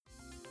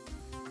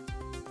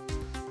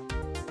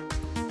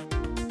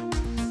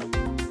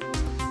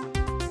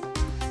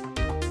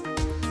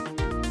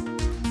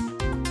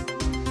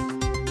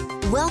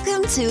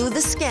Welcome to The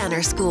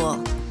Scanner School,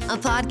 a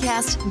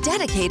podcast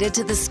dedicated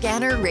to the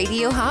scanner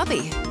radio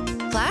hobby.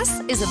 Class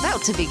is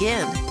about to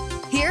begin.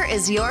 Here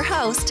is your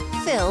host,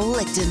 Phil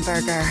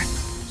Lichtenberger.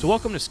 So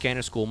welcome to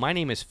Scanner School. My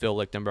name is Phil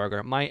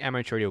Lichtenberger. My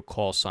amateur radio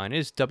call sign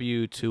is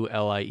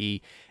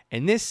W2LIE,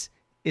 and this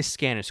is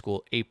Scanner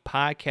School, a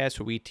podcast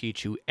where we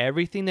teach you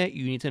everything that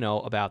you need to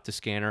know about the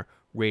scanner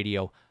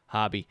radio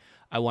hobby.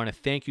 I want to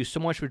thank you so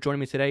much for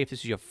joining me today. If this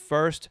is your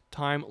first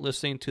time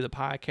listening to the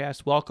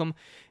podcast, welcome.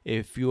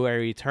 If you are a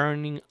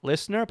returning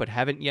listener but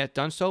haven't yet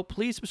done so,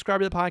 please subscribe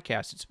to the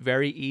podcast. It's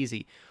very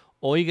easy.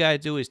 All you got to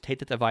do is take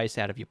the device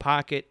out of your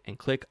pocket and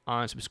click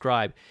on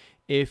subscribe.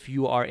 If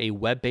you are a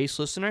web-based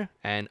listener,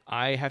 and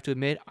I have to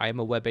admit, I am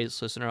a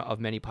web-based listener of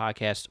many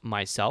podcasts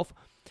myself,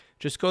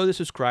 just go to the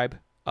subscribe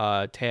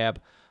tab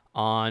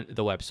on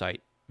the website.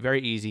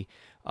 Very easy.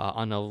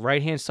 On the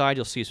right-hand side,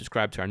 you'll see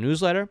subscribe to our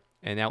newsletter,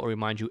 and that will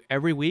remind you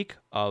every week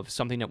of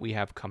something that we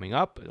have coming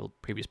up,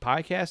 previous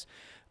podcasts,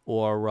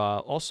 or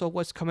also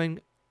what's coming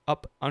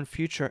up on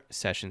future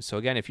sessions. So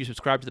again, if you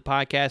subscribe to the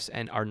podcast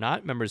and are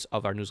not members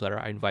of our newsletter,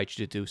 I invite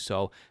you to do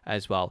so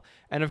as well.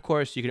 And of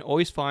course, you can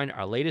always find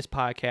our latest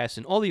podcasts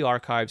and all the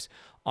archives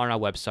on our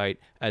website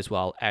as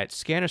well at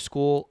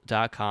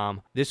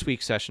scannerschool.com. This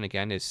week's session,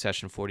 again, is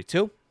session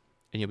 42.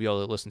 And you'll be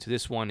able to listen to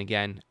this one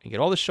again and get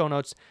all the show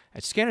notes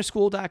at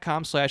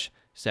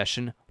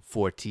scannerschool.com/session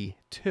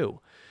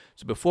 42.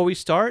 So before we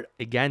start,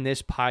 again,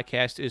 this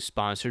podcast is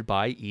sponsored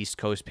by East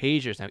Coast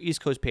Pagers. Now, East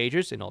Coast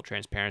Pagers, in all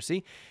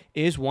transparency,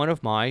 is one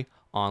of my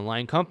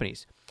online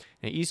companies.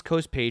 Now, East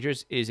Coast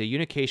Pagers is a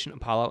Unication,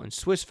 Apollo, and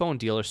Swiss phone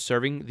dealer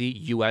serving the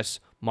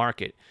U.S.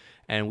 market.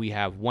 And we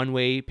have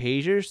one-way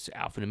pagers,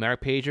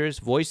 alphanumeric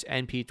pagers, voice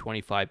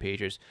NP25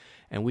 pagers.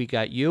 And we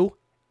got you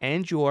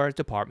and your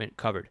department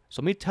covered.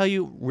 So let me tell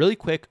you really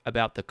quick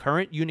about the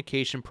current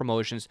Unication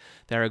promotions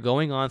that are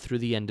going on through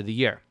the end of the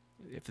year,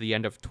 for the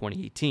end of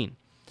 2018.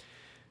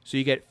 So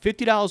you get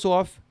 $50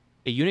 off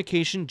a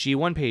Unication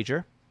G1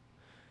 pager.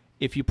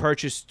 If you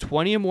purchase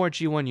 20 or more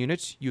G1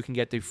 units, you can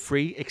get the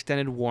free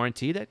extended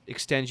warranty that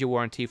extends your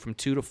warranty from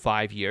 2 to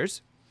 5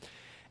 years.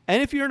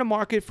 And if you're in the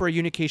market for a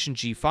Unication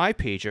G5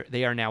 pager,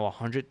 they are now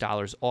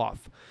 $100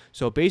 off.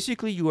 So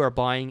basically, you are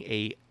buying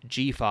a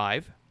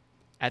G5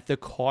 at the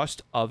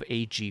cost of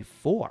a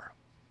G4,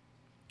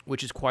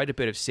 which is quite a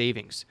bit of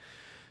savings.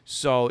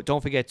 So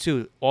don't forget,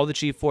 too, all the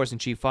G4s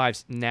and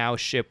G5s now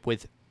ship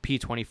with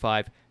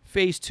P25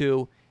 Phase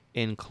 2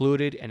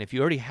 included. And if you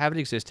already have an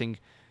existing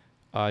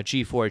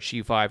G4 or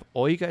G5,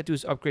 all you got to do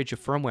is upgrade your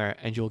firmware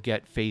and you'll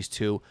get Phase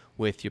 2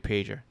 with your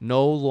pager.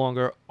 No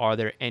longer are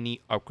there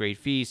any upgrade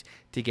fees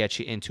to get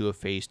you into a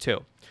Phase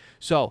 2.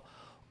 So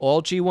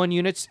all G1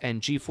 units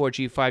and G4,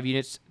 G5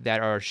 units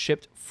that are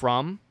shipped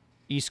from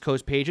East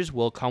Coast Pagers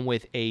will come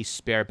with a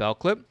spare belt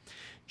clip.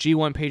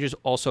 G1 pagers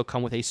also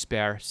come with a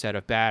spare set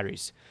of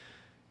batteries.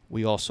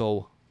 We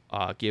also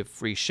give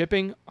free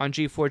shipping on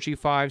G4,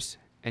 G5s,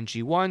 and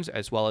G1s,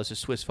 as well as the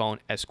Swiss Phone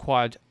S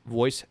Quad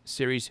Voice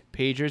Series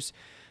pagers.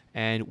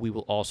 And we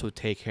will also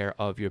take care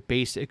of your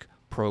basic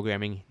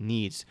programming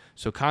needs.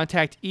 So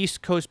contact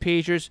East Coast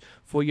Pagers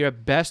for your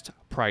best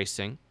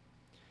pricing.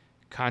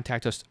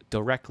 Contact us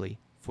directly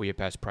for your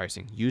best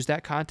pricing. Use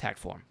that contact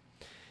form,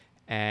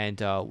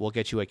 and we'll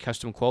get you a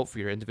custom quote for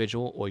your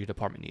individual or your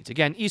department needs.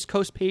 Again,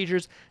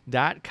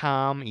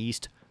 eastcoastpagers.com,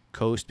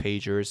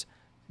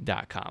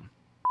 eastcoastpagers.com.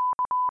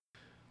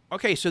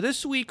 Okay, so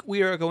this week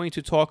we are going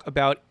to talk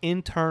about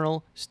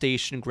internal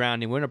station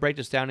grounding. We're going to break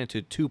this down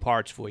into two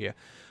parts for you.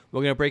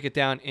 We're going to break it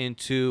down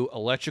into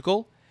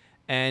electrical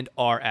and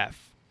RF.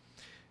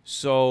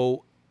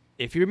 So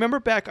if you remember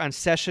back on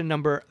session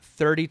number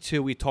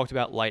 32, we talked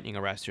about lightning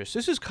arresters.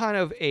 This is kind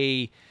of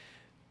a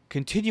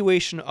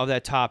continuation of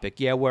that topic.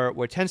 Yeah,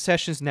 we're 10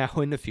 sessions now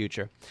in the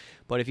future.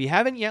 But if you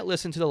haven't yet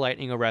listened to the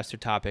lightning arrestor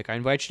topic, I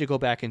invite you to go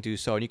back and do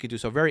so. And you can do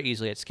so very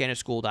easily at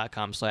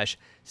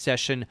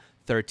scannerschool.com/session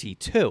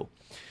 32.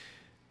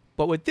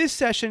 But with this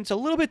session, it's a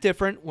little bit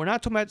different. We're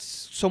not talking about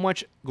so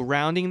much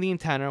grounding the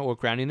antenna or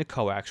grounding the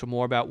coax. We're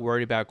more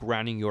worried about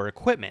grounding your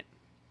equipment,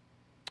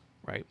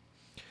 right?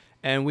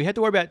 And we had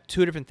to worry about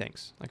two different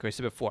things, like I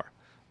said before,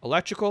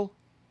 electrical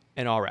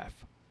and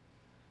RF.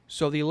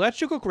 So the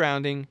electrical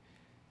grounding,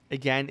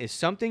 again, is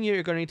something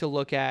you're going to need to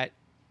look at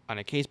on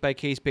a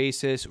case-by-case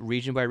basis,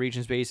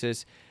 region-by-region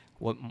basis.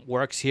 What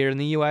works here in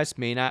the U.S.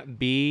 may not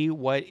be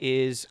what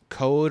is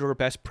code or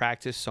best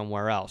practice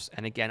somewhere else.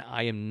 And again,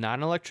 I am not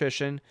an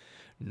electrician,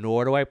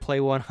 nor do I play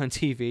one on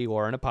TV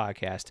or on a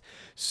podcast.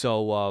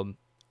 So,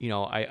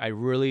 I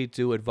really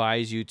do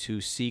advise you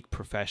to seek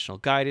professional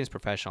guidance,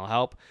 professional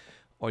help,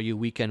 or you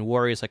weekend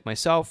warriors like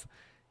myself.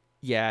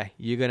 Yeah,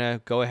 you're going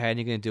to go ahead and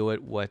you're going to do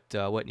it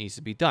what needs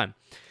to be done.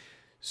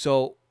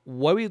 So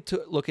what are we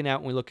looking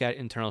at when we look at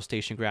internal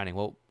station grounding?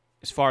 Well,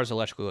 as far as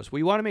electrical goes,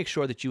 we want to make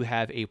sure that you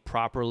have a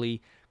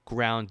properly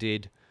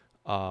grounded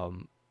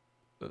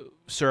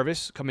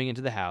service coming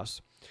into the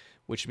house,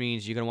 which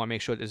means you're going to want to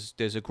make sure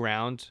there's a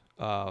ground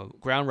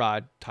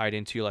rod tied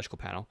into your electrical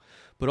panel,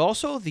 but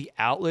also the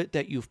outlet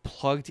that you've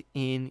plugged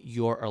in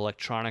your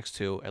electronics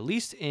to, at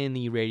least in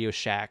the Radio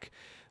Shack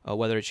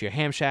whether it's your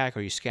ham shack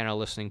or your scanner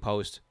listening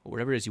post, or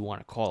whatever it is you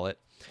want to call it,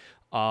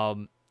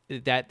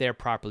 that they're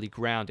properly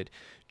grounded.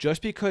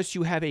 Just because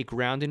you have a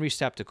grounding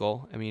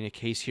receptacle, I mean, in a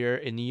case here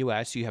in the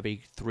U.S., you have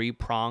a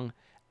 3-prong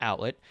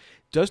outlet,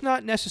 does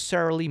not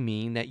necessarily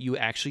mean that you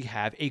actually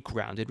have a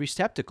grounded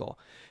receptacle,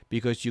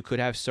 because you could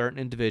have certain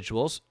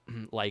individuals,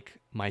 like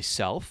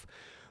myself,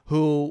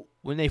 who,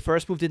 when they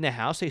first moved in the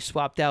house, they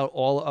swapped out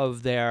all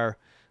of their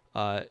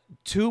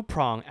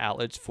 2-prong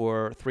outlets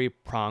for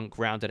 3-prong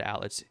grounded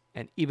outlets,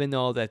 and even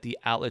though that the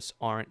outlets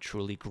aren't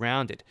truly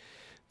grounded.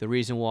 The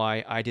reason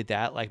why I did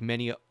that, like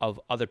many of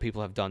other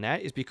people have done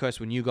that, is because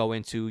when you go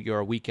into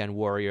your Weekend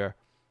Warrior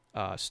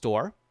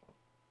store,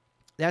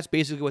 that's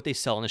basically what they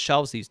sell on the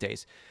shelves these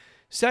days.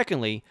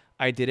 Secondly,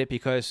 I did it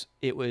because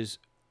it was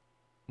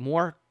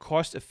more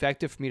cost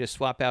effective for me to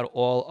swap out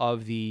all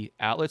of the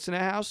outlets in the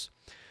house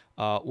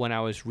when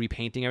I was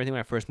repainting everything when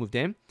I first moved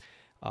in.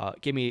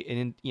 Gave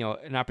me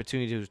an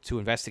opportunity to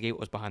investigate what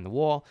was behind the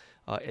wall,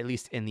 at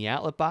least in the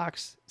outlet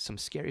box. Some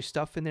scary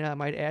stuff in there, I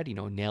might add.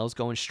 Nails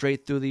going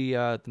straight through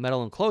the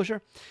metal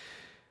enclosure.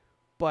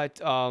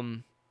 But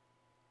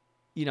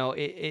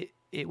it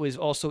was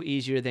also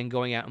easier than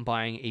going out and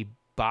buying a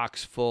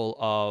box full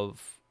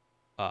of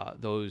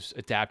those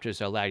adapters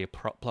that allow you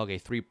to plug a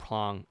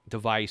 3-prong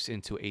device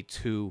into a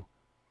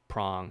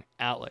 2-prong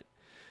outlet.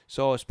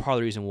 So it's part of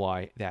the reason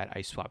why that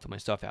I swapped my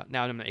stuff out.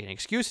 Now, I'm not making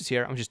excuses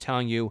here. I'm just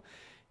telling you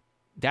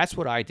that's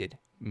what I did.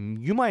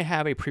 You might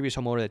have a previous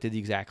homeowner that did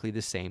exactly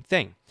the same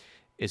thing.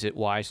 Is it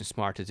wise and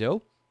smart to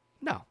do?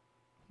 No.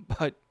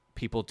 But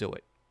people do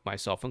it,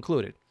 myself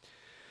included.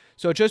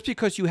 So just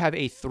because you have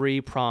a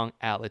 3-prong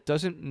outlet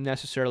doesn't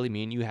necessarily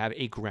mean you have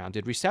a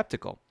grounded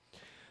receptacle.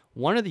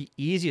 One of the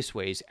easiest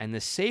ways and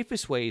the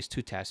safest ways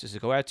to test is to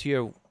go out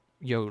to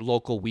your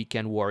local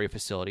Weekend Warrior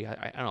facility.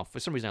 I don't know, for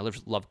some reason I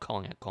love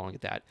calling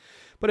it that.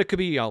 But it could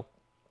be,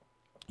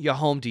 your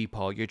Home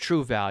Depot, your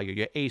True Value,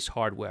 your Ace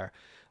Hardware,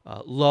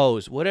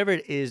 Lowe's, whatever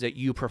it is that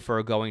you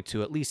prefer going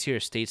to. At least here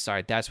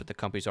stateside, that's what the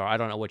companies are. I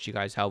don't know what you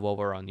guys have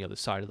over on the other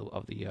side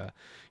of the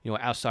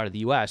outside of the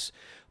U.S.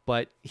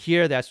 But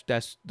here, those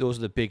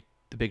are the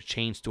big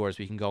chain stores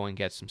where you can go and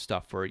get some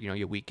stuff for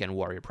your Weekend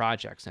Warrior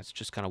projects. That's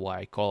just kind of why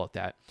I call it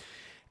that.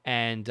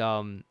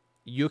 And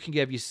you can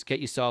get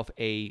yourself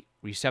a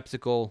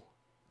receptacle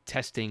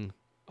testing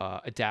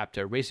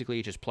adapter. Basically,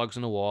 it just plugs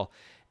in the wall,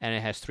 and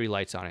it has 3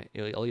 lights on it.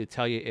 It'll either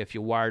tell you if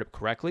you're wired up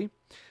correctly.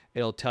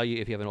 It'll tell you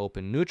if you have an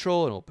open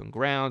neutral, an open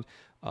ground,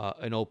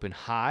 an open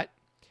hot,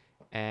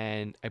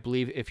 and I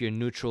believe if your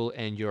neutral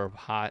and your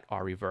hot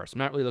are reversed. I'm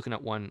not really looking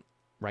at one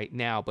right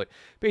now, but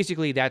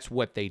basically that's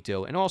what they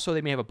do. And also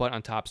they may have a button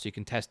on top so you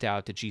can test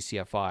out the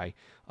GCFI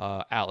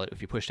outlet.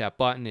 If you push that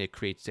button, it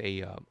creates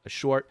a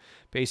short,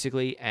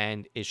 basically,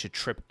 and it should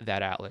trip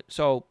that outlet.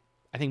 So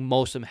I think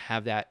most of them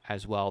have that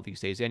as well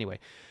these days anyway.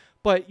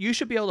 But you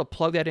should be able to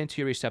plug that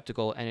into your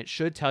receptacle, and it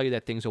should tell you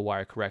that things are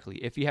wired correctly.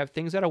 If you have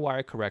things that are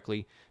wired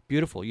correctly,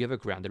 beautiful, you have a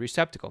grounded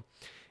receptacle.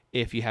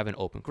 If you have an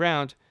open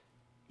ground,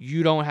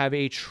 you don't have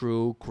a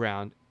true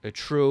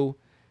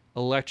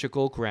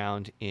electrical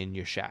ground in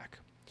your shack.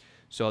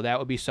 So that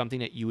would be something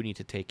that you would need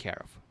to take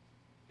care of.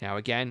 Now,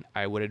 again,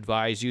 I would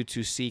advise you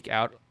to seek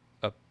out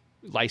a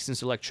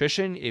licensed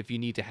electrician if you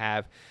need to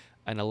have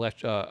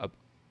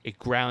a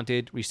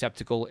grounded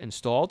receptacle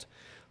installed.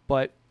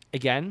 But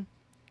again,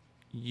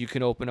 you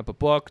can open up a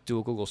book, do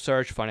a Google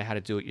search, find out how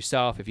to do it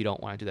yourself if you don't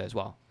want to do that as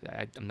well.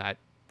 I'm not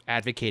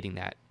advocating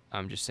that.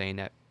 I'm just saying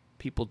that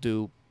people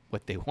do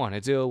what they want to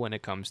do when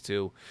it comes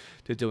to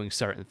doing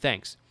certain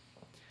things.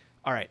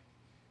 All right.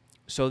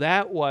 So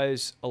that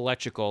was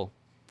electrical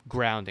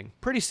grounding.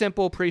 Pretty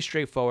simple, pretty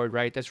straightforward,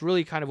 right? That's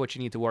really kind of what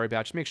you need to worry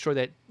about. Just make sure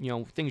that,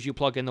 things you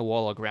plug in the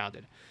wall are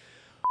grounded.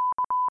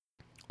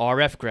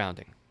 RF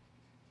grounding.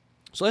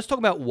 So let's talk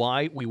about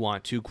why we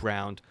want to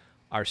ground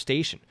our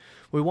station.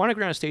 We want to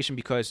ground a station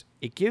because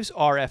it gives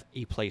RF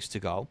a place to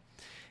go.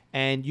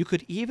 And you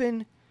could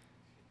even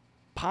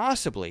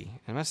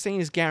possibly, I'm not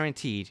saying it's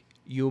guaranteed,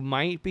 you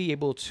might be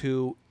able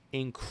to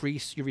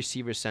increase your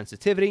receiver's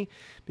sensitivity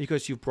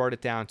because you've brought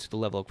it down to the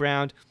level of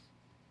ground.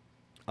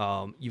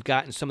 You've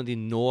gotten some of the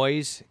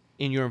noise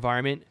in your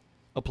environment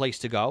a place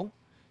to go.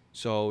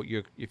 So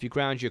if you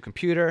ground your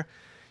computer,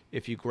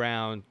 if you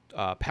ground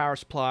power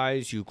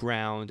supplies, you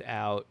ground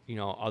out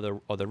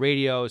other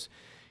radios,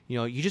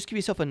 you just give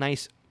yourself a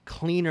nice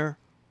cleaner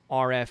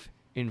RF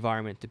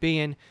environment to be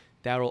in.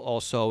 That will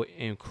also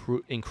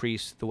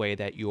increase the way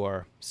that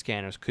your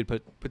scanners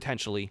could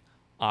potentially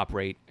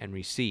operate and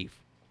receive.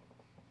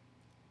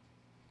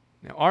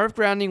 Now, RF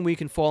grounding, we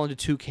can fall into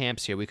 2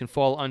 camps here. We can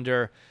fall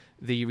under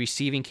the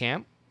receiving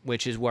camp,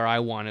 which is where I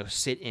want to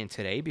sit in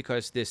today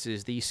because this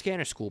is the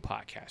Scanner School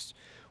podcast,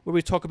 where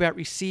we talk about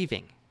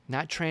receiving,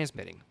 not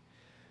transmitting.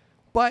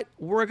 But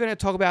we're going to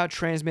talk about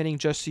transmitting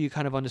just so you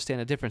kind of understand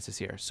the differences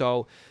here.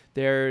 So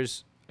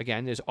there's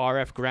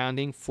RF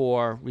grounding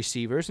for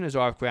receivers and there's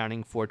RF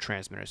grounding for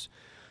transmitters.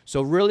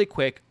 So really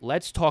quick,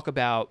 let's talk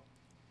about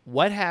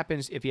what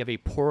happens if you have a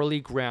poorly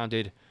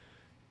grounded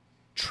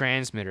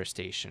transmitter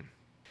station.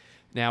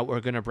 Now, we're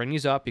going to bring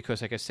these up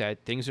because, like I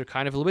said, things are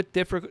kind of a little bit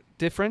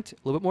different, a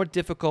little bit more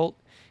difficult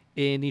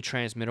in the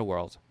transmitter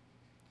world.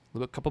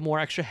 A couple more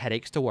extra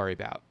headaches to worry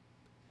about.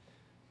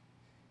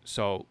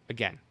 So,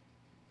 again,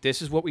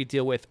 this is what we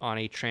deal with on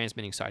a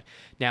transmitting side.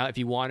 Now, if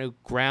you want to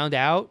ground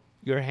out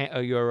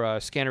your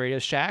scanner radio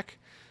shack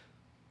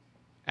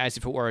as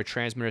if it were a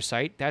transmitter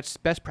site, that's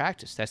best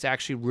practice. That's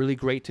actually really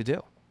great to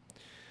do.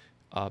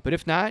 But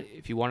if not,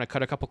 if you want to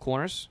cut a couple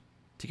corners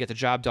to get the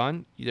job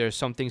done, there's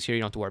some things here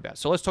you don't have to worry about.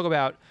 So let's talk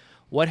about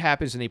what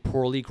happens in a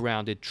poorly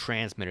grounded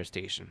transmitter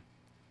station.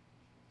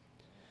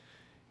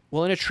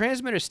 Well, in a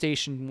transmitter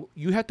station,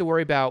 you have to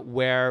worry about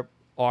where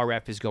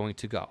RF is going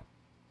to go.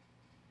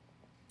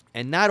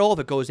 And not all of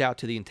it goes out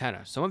to the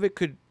antenna. Some of it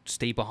could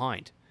stay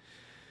behind.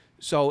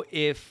 So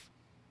if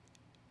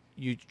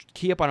you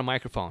key up on a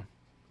microphone,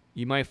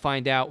 you might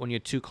find out when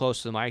you're too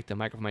close to the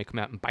microphone might come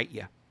out and bite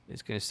you.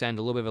 It's going to send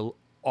a little bit of an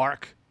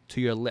arc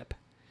to your lip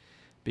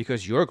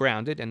because you're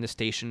grounded and the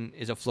station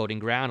is a floating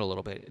ground a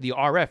little bit. The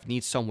RF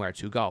needs somewhere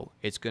to go.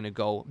 It's going to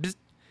go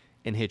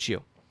and hit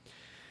you.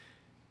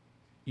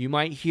 You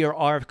might hear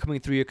RF coming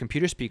through your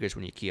computer speakers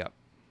when you key up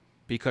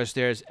because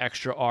there's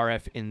extra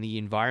RF in the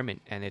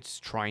environment and it's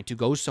trying to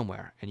go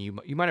somewhere. And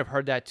you might have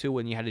heard that too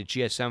when you had a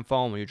GSM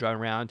phone when you're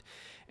driving around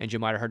and you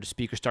might have heard the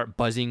speaker start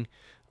buzzing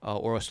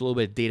or a little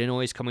bit of data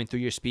noise coming through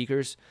your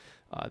speakers.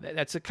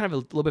 That's a kind of a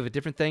little bit of a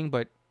different thing,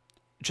 but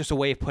just a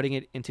way of putting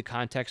it into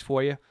context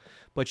for you.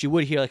 But you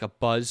would hear like a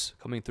buzz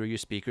coming through your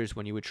speakers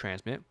when you would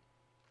transmit.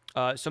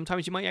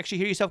 Sometimes you might actually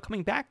hear yourself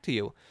coming back to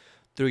you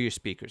through your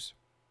speakers.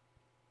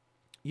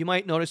 You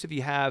might notice if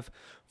you have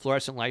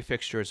fluorescent light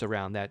fixtures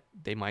around that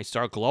they might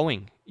start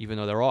glowing even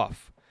though they're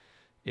off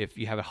if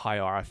you have a high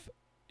RF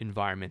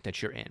environment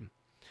that you're in.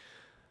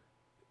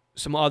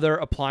 Some other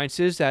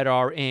appliances that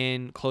are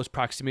in close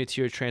proximity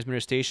to your transmitter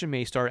station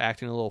may start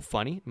acting a little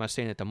funny. I'm not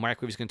saying that the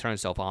microwave is going to turn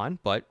itself on,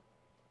 but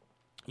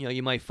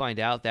you might find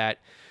out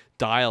that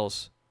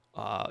dials,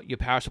 your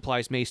power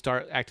supplies may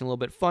start acting a little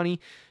bit funny.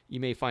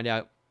 You may find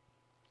out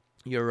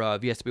your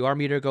VSWR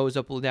meter goes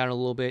up or down a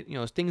little bit.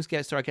 Things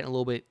start getting a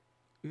little bit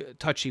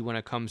touchy when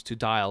it comes to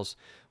dials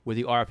where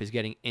the RF is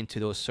getting into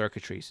those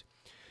circuitries.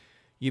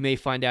 You may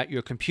find out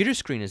your computer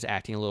screen is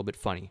acting a little bit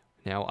funny.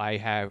 Now, I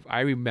have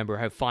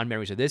fond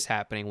memories of this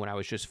happening when I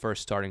was just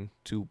first starting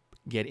to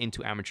get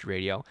into amateur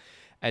radio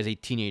as a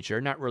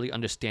teenager, not really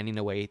understanding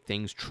the way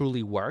things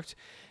truly worked.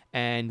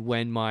 And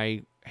when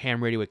my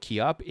ham radio would key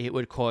up, it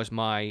would cause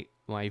my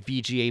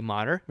VGA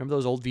monitor. Remember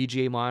those old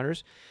VGA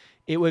monitors?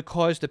 It would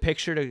cause the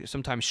picture to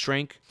sometimes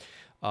shrink.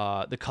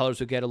 The colors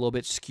would get a little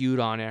bit skewed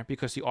on there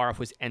because the RF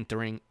was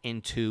entering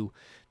into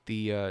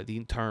the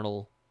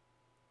internal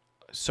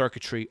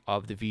circuitry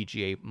of the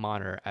VGA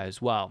monitor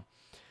as well.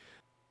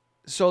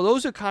 So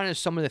those are kind of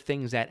some of the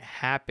things that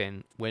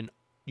happen when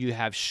you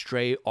have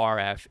stray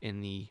RF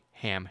in the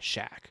ham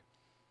shack.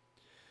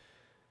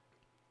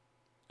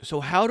 So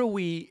how do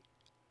we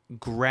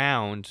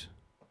ground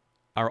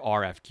our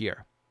RF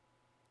gear?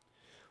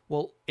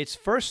 Well, it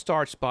first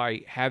starts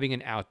by having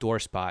an outdoor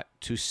spot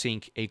to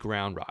sink a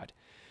ground rod.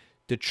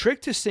 The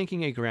trick to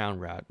sinking a ground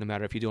rod, no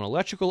matter if you're doing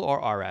electrical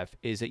or RF,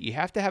 is that you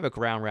have to have a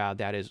ground rod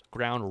that is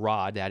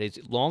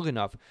long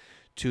enough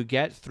to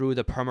get through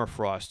the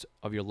permafrost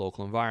of your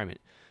local environment.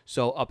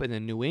 So up in the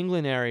New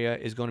England area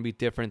is going to be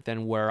different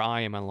than where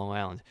I am on Long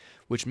Island,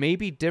 which may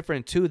be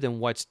different too than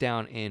what's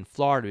down in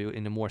Florida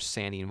in a more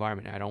sandy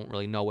environment. I don't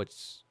really know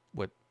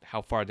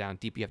how far down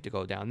deep you have to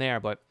go down there,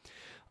 but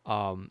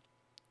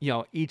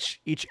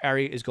each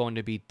area is going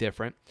to be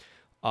different.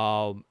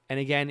 And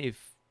again,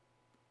 if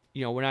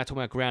we're not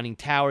talking about grounding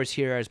towers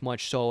here as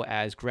much so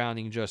as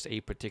grounding just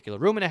a particular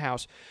room in a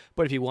house.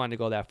 But if you want to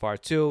go that far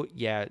too,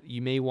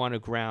 you may want to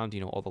ground,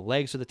 all the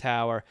legs of the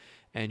tower,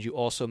 and you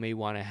also may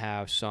want to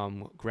have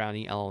some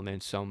grounding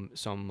elements, some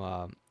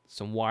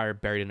wire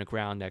buried in the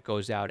ground that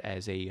goes out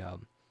as a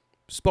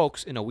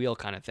spokes in a wheel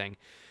kind of thing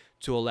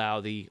to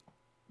allow the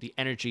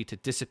energy to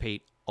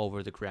dissipate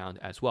over the ground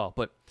as well.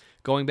 But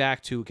going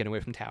back to getting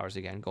away from towers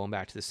again, going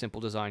back to the simple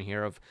design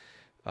here of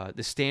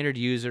the standard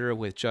user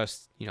with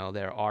just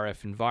their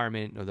RF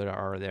environment or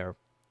their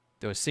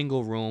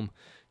single room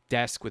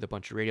desk with a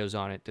bunch of radios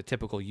on it, the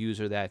typical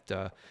user that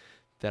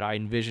I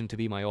envision to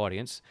be my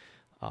audience,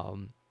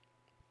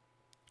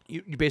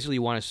 you basically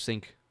want to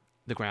sink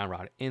the ground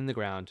rod in the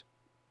ground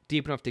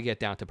deep enough to get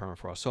down to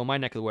permafrost. So my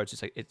neck of the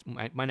woods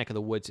my neck of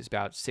the woods is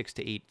about 6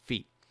 to 8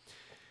 feet.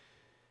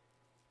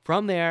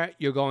 From there,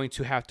 you're going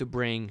to have to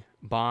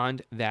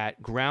bond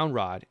that ground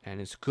rod, and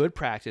it's good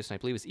practice, and I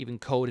believe it's even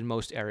code in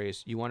most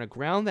areas. You want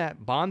to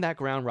bond that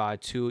ground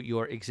rod to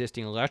your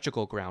existing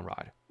electrical ground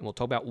rod, and we'll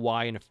talk about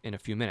why in a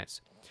few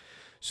minutes.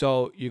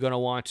 So you're going to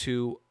want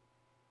to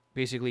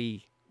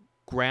basically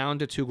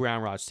ground the two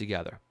ground rods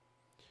together.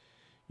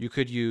 You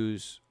could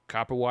use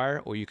copper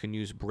wire, or you can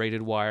use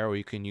braided wire, or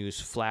you can use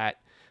flat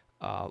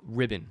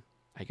ribbon.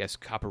 I guess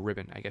copper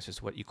ribbon, I guess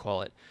is what you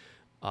call it.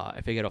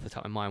 If I get off the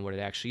top of my mind what it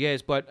actually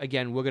is. But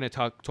again, we're going to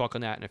talk on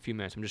that in a few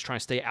minutes. I'm just trying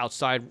to stay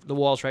outside the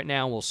walls right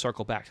now, and we'll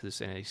circle back to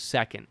this in a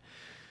second.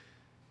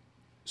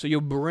 So you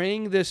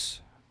bring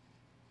this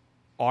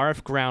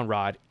RF ground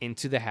rod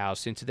into the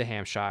house, into the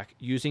ham shack,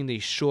 using the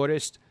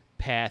shortest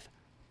path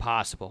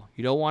possible.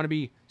 You don't want to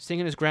be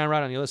sticking this ground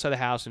rod on the other side of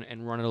the house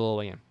and running all the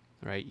way in,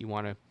 right? You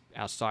want to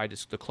outside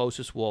the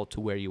closest wall to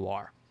where you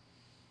are.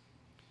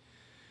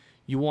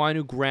 You want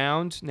to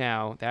ground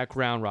now that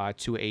ground rod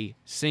to a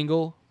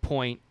single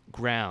point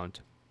ground,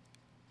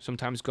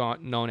 sometimes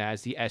known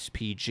as the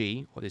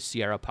SPG or the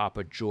Sierra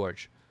Papa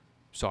George.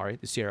 Sorry,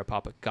 the Sierra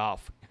Papa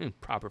Golf,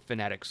 proper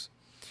phonetics.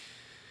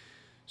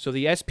 So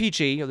the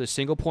SPG, or the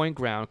single point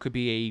ground, could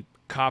be a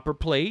copper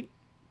plate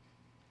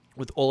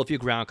with all of your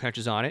ground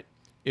connectors on it.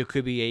 It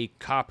could be a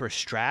copper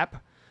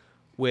strap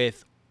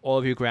with all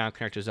of your ground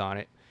connectors on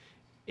it.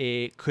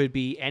 It could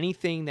be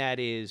anything that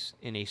is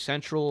in a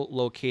central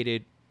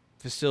located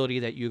facility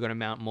that you're going to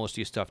mount most of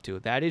your stuff to.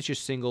 That is your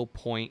single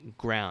point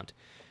ground.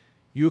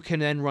 You can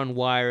then run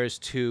wires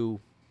to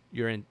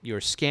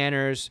your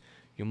scanners,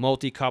 your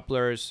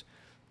multi-couplers,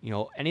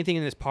 anything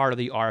in this part of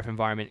the RF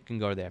environment can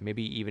go there.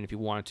 Maybe even if you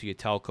wanted to, your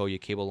telco, your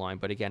cable line.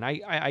 But again,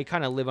 I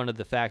kind of live under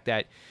the fact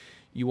that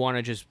you want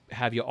to just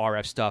have your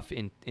RF stuff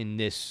in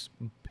this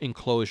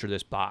enclosure,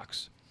 this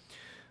box.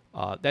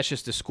 That's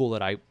just the school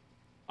that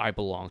I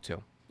belong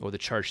to, or the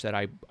church that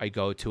I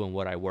go to and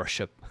what I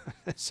worship.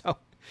 So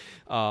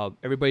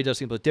everybody does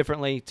things a bit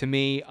differently. To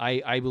me,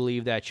 I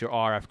believe that your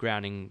RF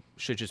grounding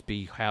should just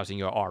be housing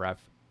your RF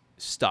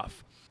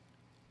stuff.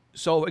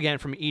 So again,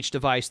 from each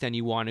device, then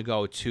you want to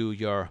go to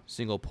your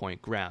single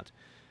point ground.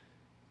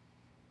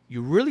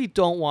 You really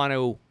don't want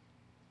to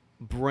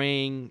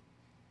bring,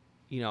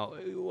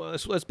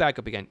 let's back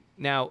up again.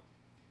 Now,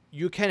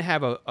 you can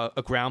have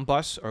a ground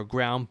bus or a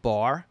ground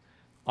bar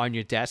on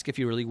your desk if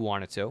you really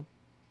wanted to.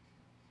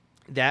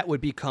 That would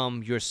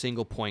become your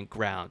single point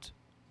ground.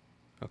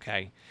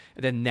 Okay?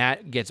 And then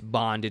that gets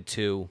bonded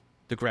to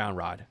the ground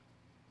rod.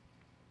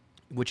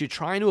 What you're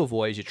trying to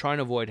avoid is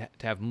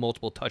to have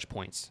multiple touch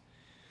points.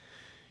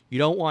 You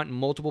don't want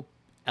multiple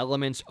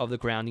elements of the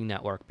grounding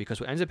network,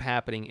 because what ends up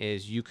happening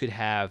is you could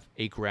have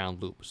a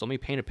ground loop. So let me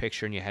paint a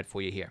picture in your head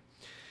for you here.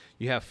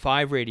 You have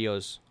 5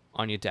 radios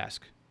on your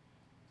desk.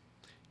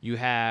 You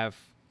have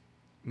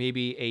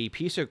maybe a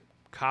piece of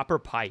copper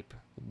pipe,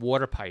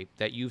 water pipe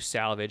that you've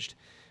salvaged.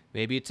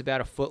 Maybe it's about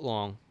a foot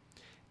long.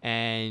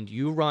 And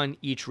you run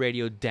each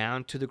radio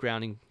down to the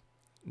grounding.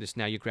 This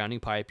now your grounding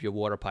pipe, your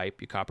water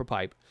pipe, your copper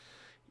pipe.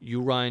 You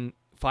run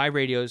 5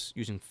 radios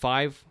using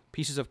 5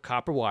 pieces of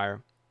copper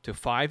wire to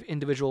 5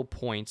 individual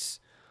points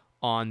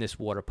on this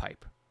water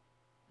pipe,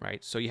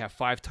 right? So you have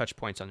 5 touch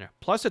points on there,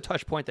 plus a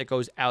touch point that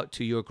goes out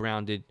to your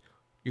grounding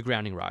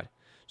rod.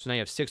 So now you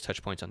have 6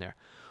 touch points on there.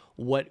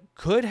 What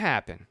could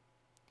happen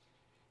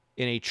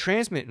in a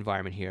transmit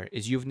environment here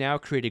is you've now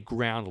created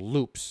ground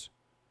loops,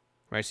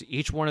 right? So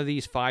each one of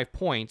these 5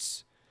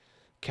 points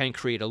can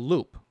create a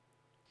loop.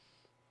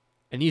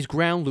 And these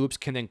ground loops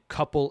can then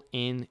couple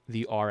in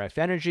the RF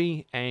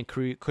energy and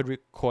could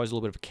cause a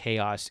little bit of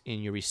chaos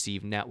in your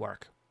receive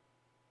network.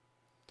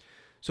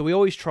 So we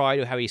always try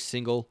to have a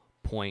single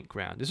point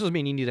ground. This doesn't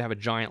mean you need to have a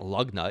giant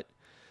lug nut,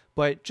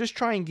 but just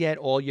try and get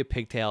all your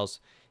pigtails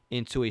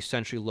into a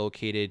centrally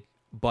located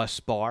bus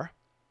bar,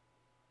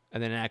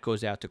 and then that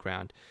goes out to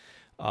ground.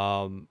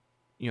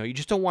 You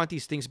just don't want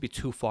these things to be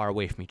too far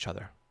away from each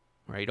other,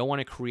 right? You don't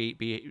want to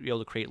be able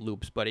to create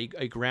loops, but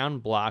a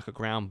ground block, a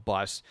ground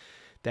bus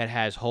that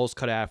has holes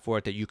cut out for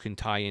it that you can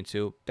tie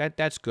into,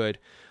 that's good.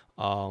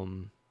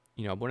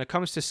 When it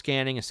comes to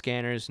scanning and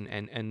scanners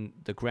and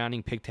the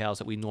grounding pigtails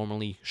that we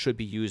normally should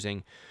be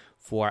using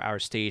for our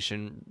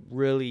station,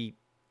 really,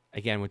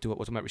 again, we're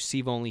talking about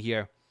receive only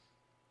here,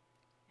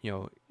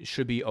 it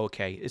should be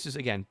okay. This is,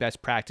 again,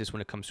 best practice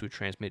when it comes to a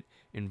transmit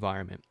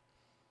environment.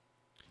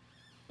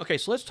 Okay,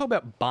 so let's talk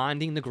about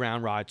bonding the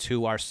ground rod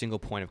to our single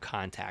point of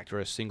contact or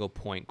a single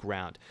point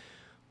ground.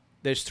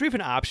 There's 3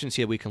 different options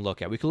here we can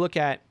look at. We can look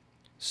at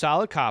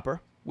solid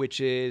copper, which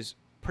is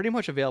pretty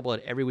much available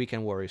at every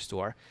Weekend Warrior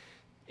store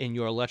in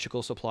your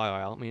electrical supply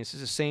aisle. I mean, this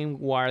is the same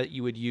wire that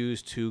you would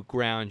use to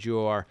ground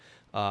your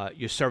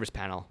service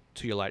panel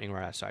to your lightning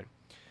rod outside.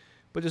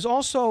 But there's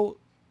also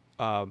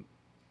a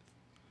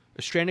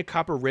stranded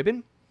copper ribbon,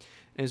 and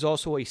there's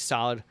also a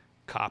solid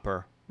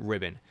copper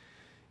ribbon.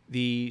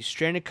 The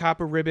stranded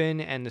copper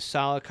ribbon and the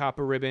solid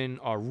copper ribbon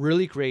are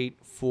really great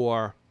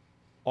for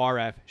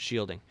RF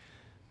shielding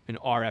and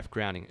RF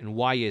grounding. And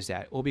why is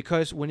that? Well,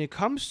 because when it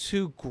comes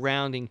to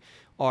grounding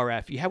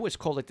RF, you have what's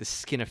called like the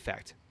skin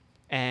effect.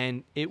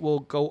 And it will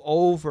go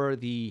over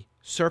the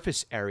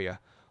surface area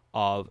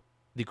of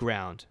the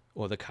ground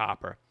or the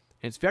copper.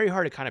 And it's very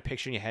hard to kind of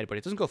picture in your head, but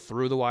it doesn't go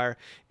through the wire.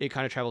 It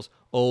kind of travels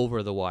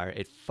over the wire.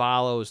 It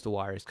follows the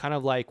wire. It's kind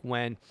of like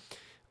when,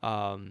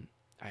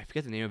 I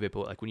forget the name of it,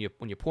 but like when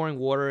you're pouring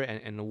water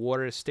and the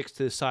water sticks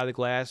to the side of the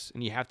glass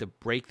and you have to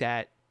break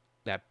that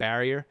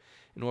barrier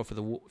in order for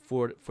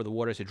the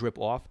water to drip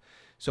off.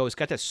 So it's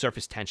got that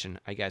surface tension,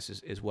 I guess,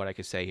 is what I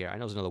could say here. I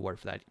know there's another word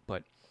for that,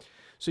 but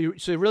so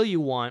really you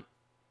want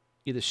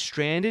either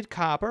stranded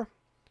copper,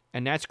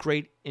 and that's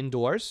great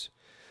indoors,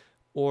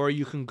 or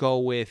you can go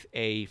with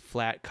a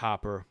flat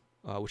copper,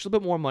 which is a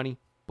little bit more money,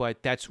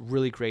 but that's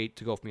really great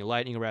to go from your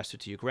lightning arrestor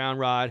to your ground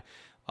rod,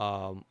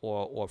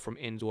 or from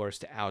indoors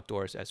to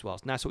outdoors as well.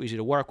 It's not so easy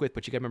to work with,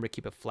 but you got to remember to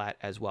keep it flat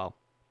as well.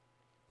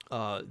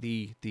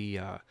 The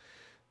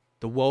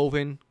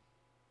woven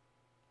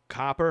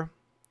copper,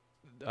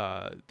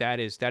 that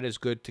is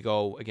good to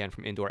go again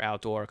from indoor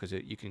outdoor, because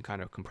you can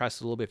kind of compress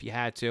it a little bit if you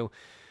had to.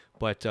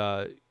 But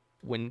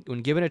when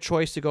given a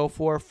choice to go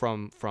for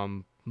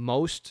from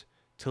most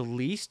to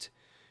least,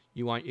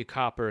 you want your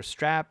copper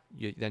strap,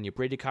 then your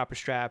braided copper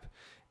strap,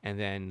 and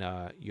then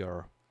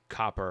your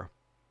copper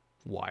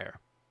wire.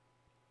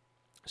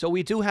 So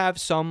we do have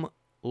some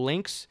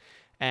links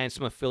and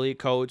some affiliate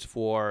codes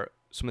for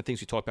some of the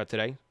things we talked about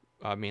today,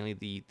 mainly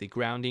the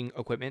grounding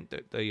equipment,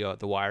 the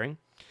wiring.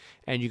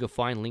 And you can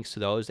find links to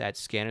those at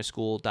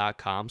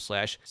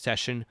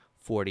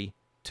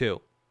scannerschool.com/session42.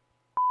 All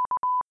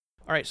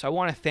right, so I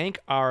want to thank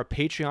our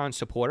Patreon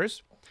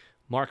supporters,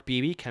 Mark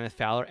Beebe, Kenneth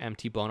Fowler,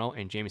 MT Bono,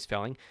 and James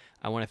Felling.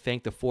 I want to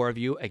thank the four of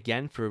you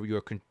again for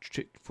your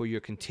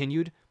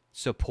continued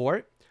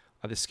support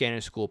of the Scanner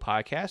School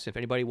podcast. If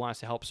anybody wants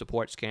to help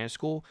support Scanner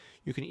School,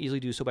 you can easily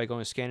do so by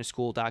going to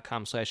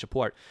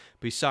scannerschool.com/support.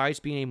 Besides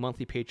being a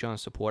monthly Patreon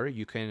supporter,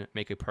 you can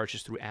make a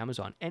purchase through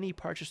Amazon. Any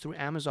purchase through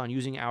Amazon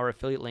using our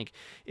affiliate link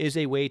is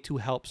a way to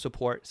help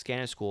support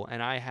Scanner School.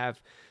 And I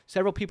have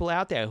several people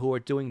out there who are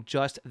doing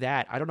just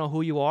that. I don't know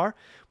who you are,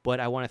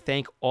 but I want to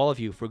thank all of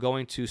you for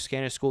going to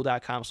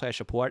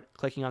scannerschool.com/support,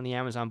 clicking on the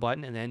Amazon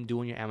button, and then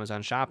doing your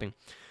Amazon shopping.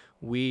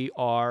 We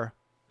are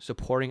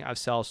supporting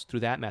ourselves through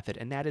that method,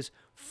 and that is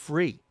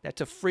free.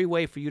 That's a free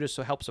way for you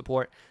to help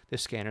support the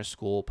Scanner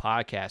School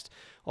podcast.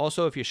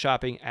 Also, if you're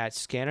shopping at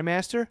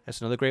ScannerMaster,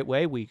 that's another great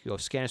way. We go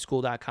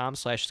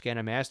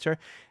scannerschool.com/ScannerMaster,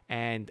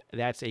 and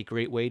that's a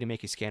great way to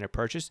make a scanner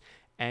purchase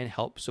and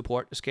help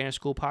support the Scanner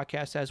School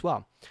podcast as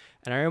well.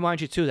 And I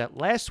remind you too that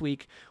last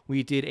week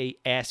we did a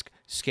Ask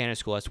Scanner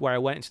School. That's where I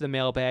went into the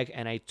mailbag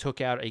and I took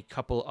out a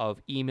couple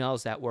of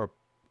emails that were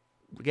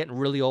getting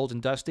really old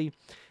and dusty,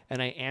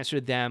 and I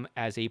answered them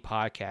as a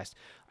podcast.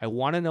 I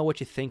want to know what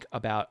you think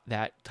about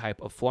that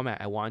type of format.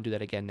 I want to do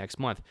that again next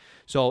month.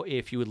 So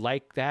if you would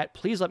like that,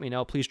 please let me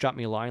know. Please drop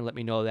me a line. Let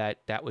me know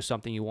that that was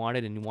something you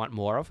wanted and you want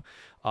more of.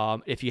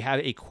 If you have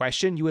a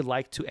question you would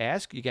like to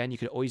ask, again, you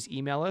could always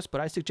email us,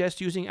 but I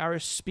suggest using our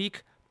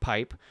Speak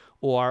Pipe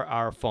or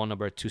our phone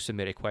number to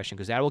submit a question,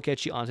 because that will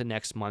get you onto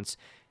next month's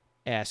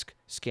Ask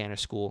Scanner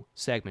School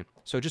segment.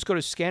 So just go to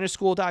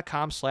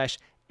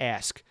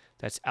scannerschool.com/ask.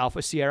 That's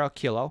Alpha Sierra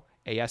Kilo,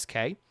 ASK,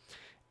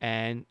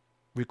 and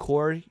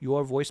record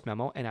your voice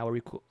memo, and I will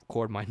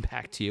record mine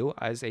back to you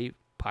as a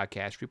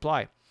podcast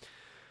reply.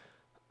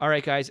 All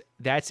right, guys,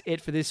 that's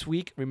it for this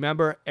week.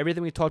 Remember,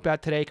 everything we talked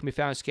about today can be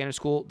found at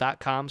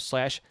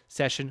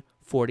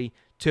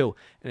scannerschool.com/session42.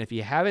 And if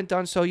you haven't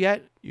done so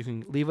yet, you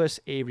can leave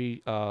us a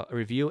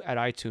review at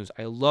iTunes.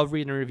 I love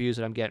reading the reviews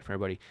that I'm getting from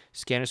everybody.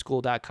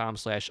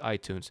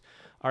 Scannerschool.com/iTunes.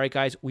 All right,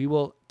 guys, we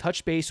will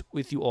touch base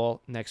with you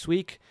all next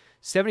week.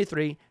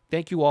 73,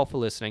 thank you all for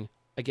listening.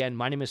 Again,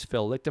 my name is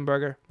Phil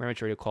Lichtenberger. My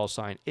radio call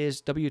sign is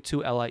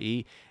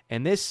W2LIE,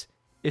 and this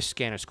is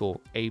Scanner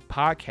School, a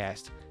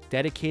podcast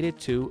dedicated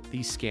to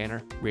the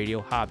scanner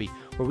radio hobby,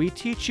 where we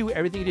teach you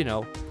everything you need to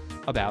know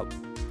about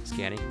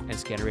scanning and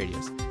scanner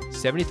radios.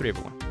 73,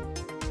 everyone.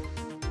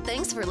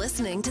 Thanks for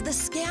listening to the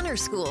Scanner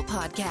School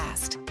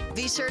podcast.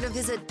 Be sure to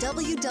visit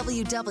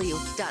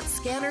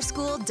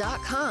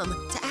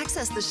www.scannerschool.com to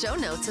access the show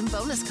notes and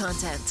bonus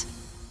content.